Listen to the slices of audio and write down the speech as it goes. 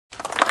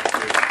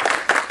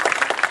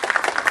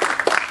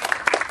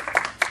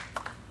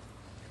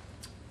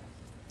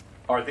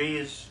Are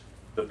these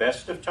the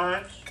best of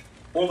times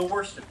or the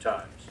worst of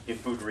times in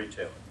food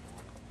retailing,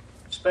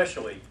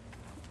 especially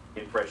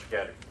in fresh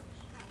categories?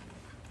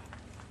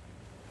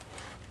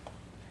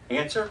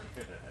 Answer?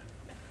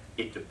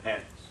 It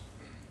depends.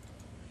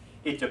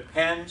 It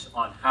depends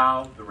on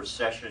how the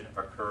recession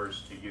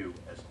occurs to you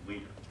as a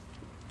leader.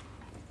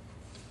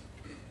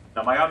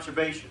 Now, my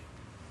observation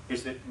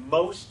is that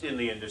most in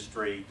the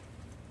industry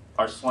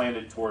are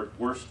slanted toward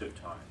worst of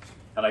times.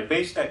 And I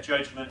base that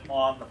judgment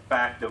on the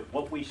fact of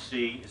what we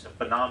see is a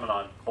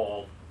phenomenon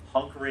called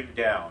hunkering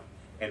down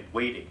and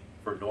waiting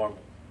for normal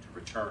to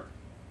return.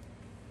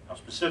 Now,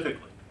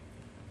 specifically,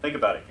 think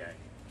about it, gang.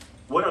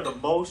 What are the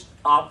most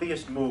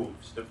obvious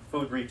moves that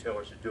food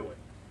retailers are doing?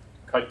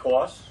 Cut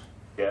costs,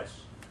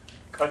 yes.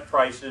 Cut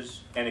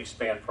prices and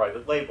expand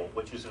private label,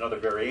 which is another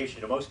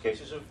variation in most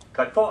cases of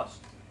cut costs.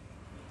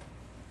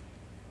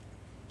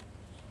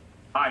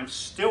 I'm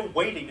still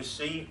waiting to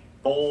see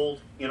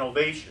bold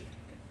innovation,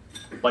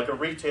 like a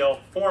retail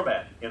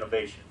format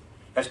innovation.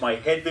 Has my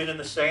head been in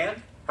the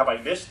sand? Have I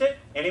missed it?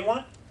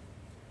 Anyone?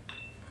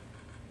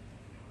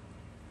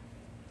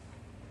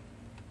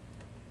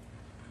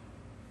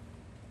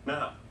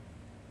 Now,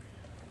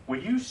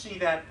 when you see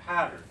that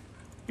pattern,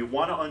 you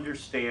want to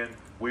understand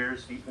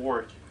where's the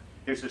origin.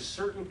 There's a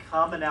certain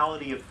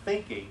commonality of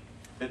thinking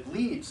that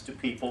leads to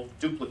people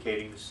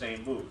duplicating the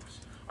same moves.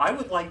 I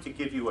would like to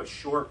give you a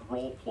short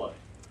role play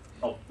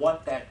of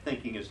what that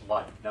thinking is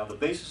like. Now, the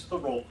basis of the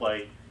role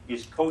play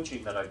is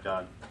coaching that I've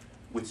done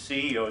with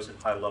CEOs and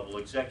high-level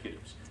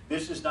executives.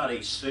 This is not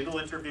a single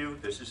interview.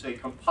 This is a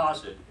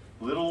composite,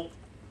 little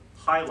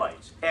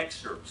highlights,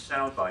 excerpts,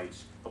 sound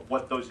bites of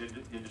what those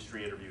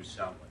industry interviews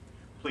sound like.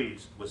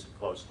 Please listen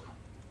closely.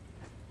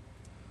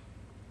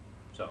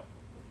 So,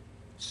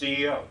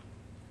 CEO,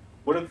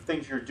 what are the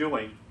things you're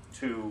doing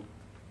to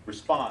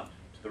respond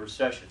to the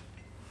recession?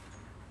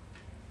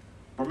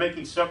 We're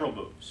making several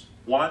moves.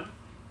 One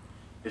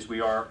is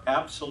we are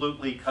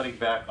absolutely cutting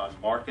back on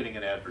marketing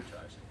and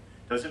advertising.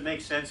 Doesn't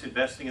make sense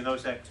investing in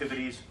those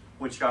activities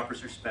when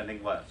shoppers are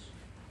spending less.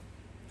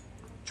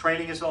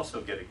 Training is also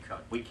getting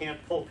cut. We can't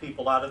pull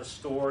people out of the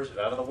stores and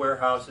out of the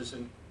warehouses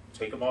and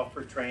take them off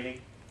for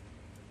training.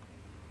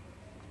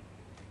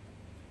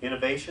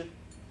 Innovation.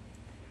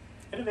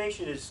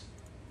 Innovation is,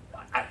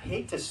 I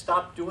hate to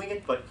stop doing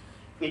it, but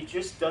it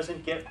just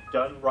doesn't get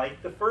done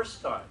right the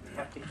first time. You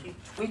have to keep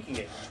tweaking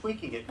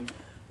it, and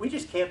we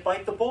just can't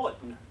bite the bullet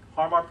and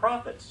harm our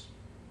profits.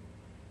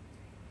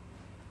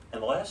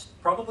 And the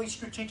last, probably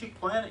strategic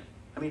planning.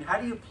 I mean,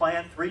 how do you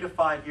plan 3 to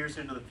 5 years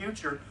into the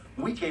future?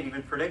 We can't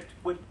even predict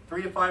what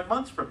 3 to 5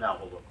 months from now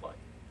will look like.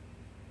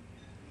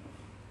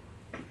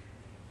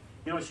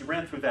 You know, as you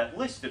ran through that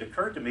list, it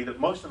occurred to me that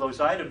most of those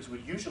items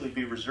would usually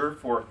be reserved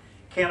for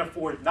can't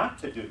afford not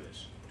to do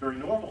this during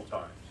normal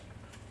times.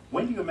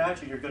 When do you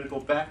imagine you're going to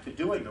go back to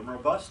doing them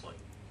robustly?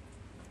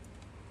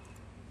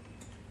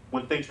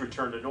 When things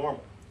return to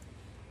normal.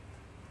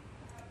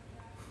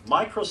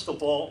 My crystal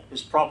ball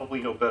is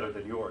probably no better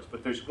than yours,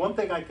 but there's one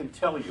thing I can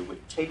tell you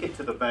with take it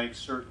to the bank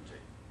certainty,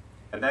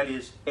 and that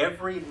is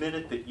every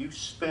minute that you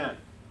spend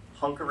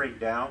hunkering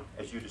down,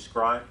 as you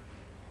described,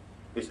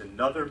 is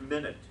another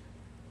minute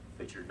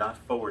that you're not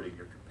forwarding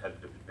your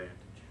competitive advantage.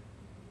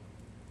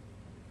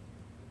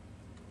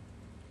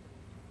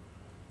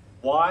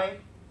 Why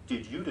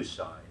did you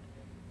decide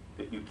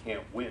that you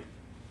can't win?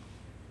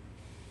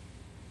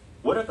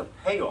 What are the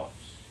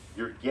payoffs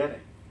you're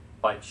getting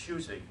by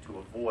choosing to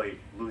avoid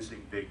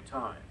losing big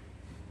time?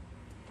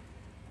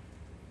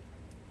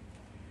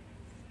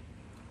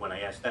 When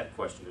I ask that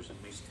question, there's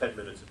at least 10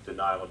 minutes of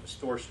denial and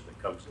distortion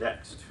that comes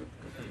next.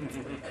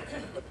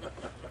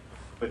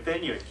 But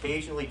then you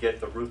occasionally get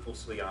the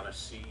ruthlessly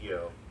honest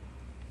CEO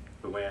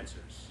who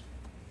answers.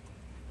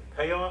 The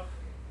payoff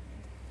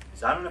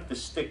is I don't have to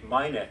stick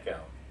my neck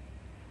out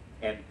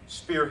and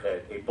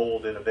spearhead a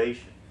bold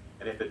innovation.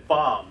 And if it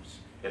bombs,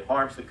 it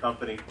harms the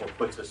company or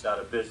puts us out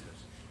of business.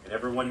 And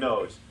everyone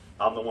knows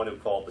I'm the one who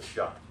called the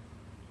shot.